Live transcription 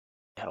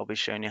I'll be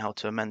showing you how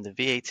to amend the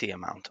VAT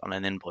amount on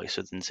an invoice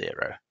within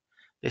Xero.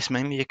 This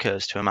mainly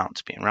occurs to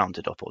amounts being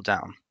rounded up or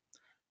down.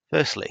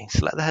 Firstly,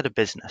 select the header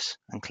Business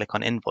and click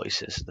on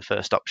Invoices, the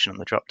first option on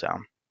the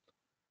drop-down.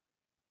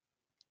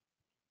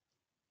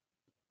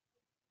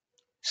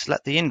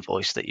 Select the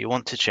invoice that you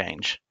want to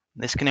change.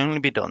 This can only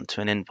be done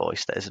to an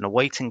invoice that is an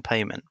awaiting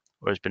payment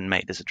or has been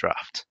made as a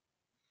draft.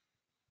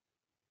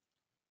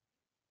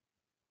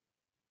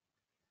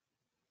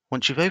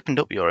 Once you've opened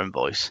up your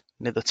invoice,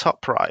 near the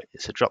top right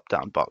is a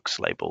drop-down box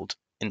labelled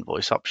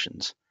Invoice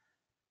Options.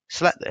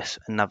 Select this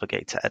and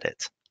navigate to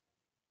Edit.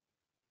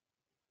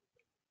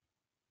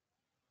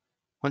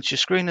 Once your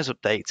screen is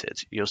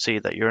updated, you'll see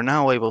that you're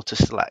now able to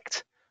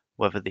select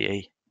whether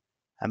the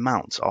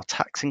amounts are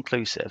tax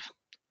inclusive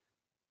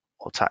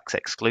or tax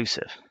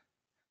exclusive.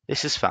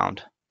 This is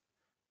found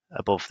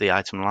above the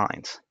item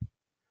lines.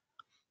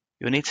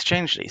 You'll need to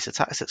change these to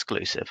tax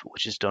exclusive,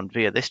 which is done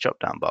via this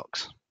drop-down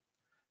box.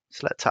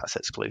 Select tax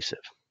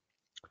exclusive.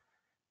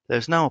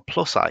 There's now a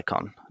plus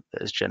icon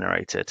that is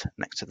generated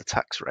next to the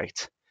tax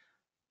rate.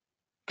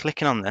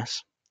 Clicking on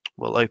this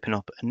will open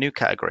up a new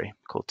category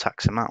called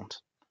tax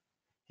amount.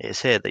 It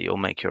is here that you'll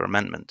make your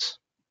amendments.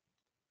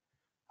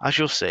 As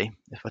you'll see,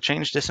 if I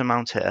change this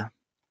amount here,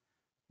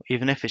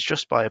 even if it's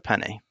just by a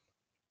penny,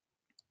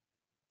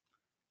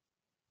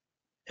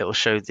 it will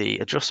show the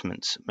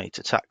adjustments made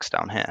to tax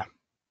down here.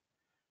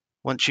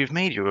 Once you've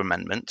made your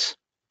amendments,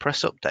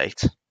 press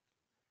Update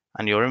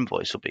and your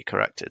invoice will be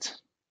corrected.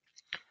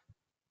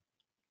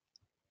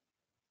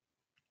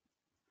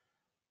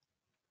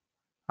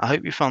 I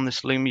hope you found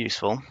this Loom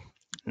useful,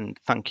 and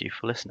thank you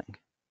for listening.